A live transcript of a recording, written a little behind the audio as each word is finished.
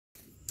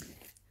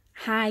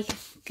Hi,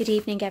 good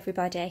evening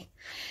everybody.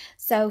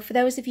 So for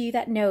those of you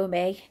that know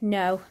me,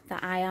 know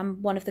that I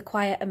am one of the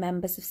quieter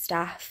members of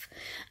staff,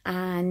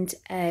 and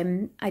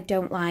I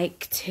don't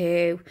like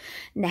to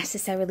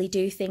necessarily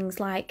do things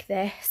like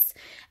this.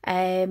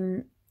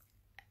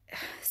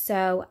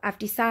 So I've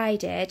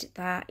decided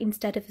that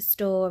instead of a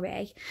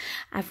story,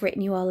 I've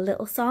written you all a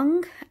little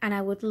song, and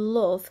I would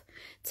love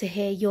to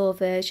hear your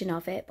version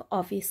of it, but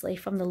obviously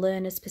from the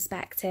learner's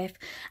perspective.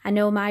 I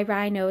know my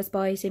Rhinos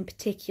boys in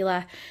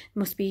particular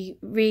must be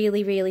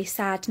really, really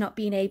sad not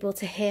being able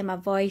to hear my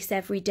voice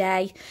every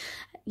day,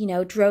 you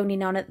know,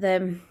 droning on at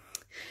them,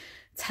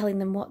 telling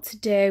them what to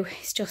do.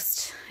 It's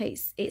just,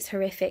 it's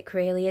horrific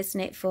really,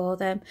 isn't it, for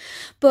them?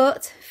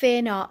 But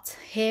fear not,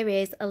 here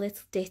is a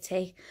little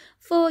ditty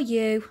for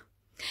you,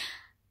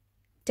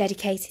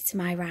 dedicated to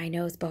my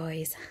Rhinos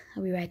boys.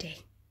 Are we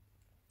ready?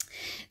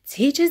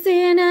 Teachers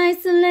in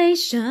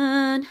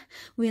isolation,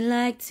 we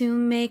like to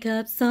make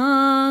up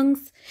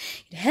songs.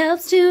 It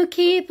helps to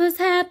keep us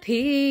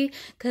happy,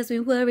 'cause we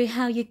worry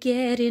how you're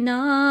getting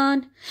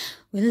on.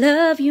 We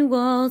love you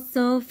all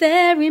so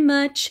very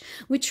much,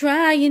 we're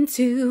trying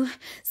to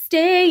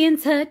stay in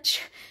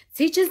touch.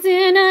 Teachers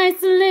in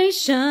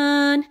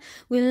isolation,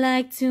 we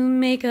like to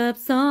make up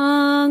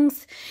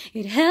songs.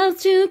 It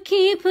helps to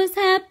keep us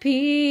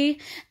happy,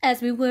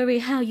 as we worry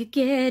how you're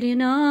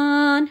getting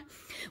on.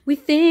 We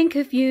think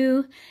of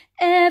you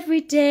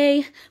every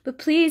day, but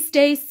please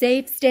stay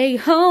safe, stay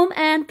home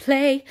and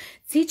play.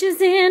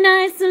 Teachers in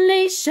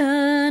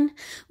isolation,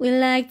 we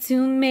like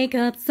to make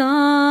up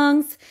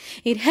songs.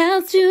 It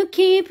helps to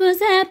keep us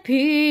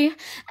happy,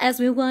 as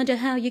we wonder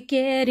how you're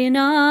getting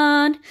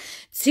on.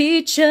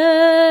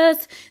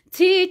 Teachers,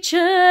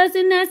 teachers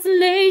in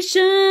isolation.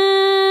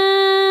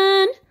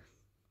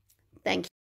 Thank you.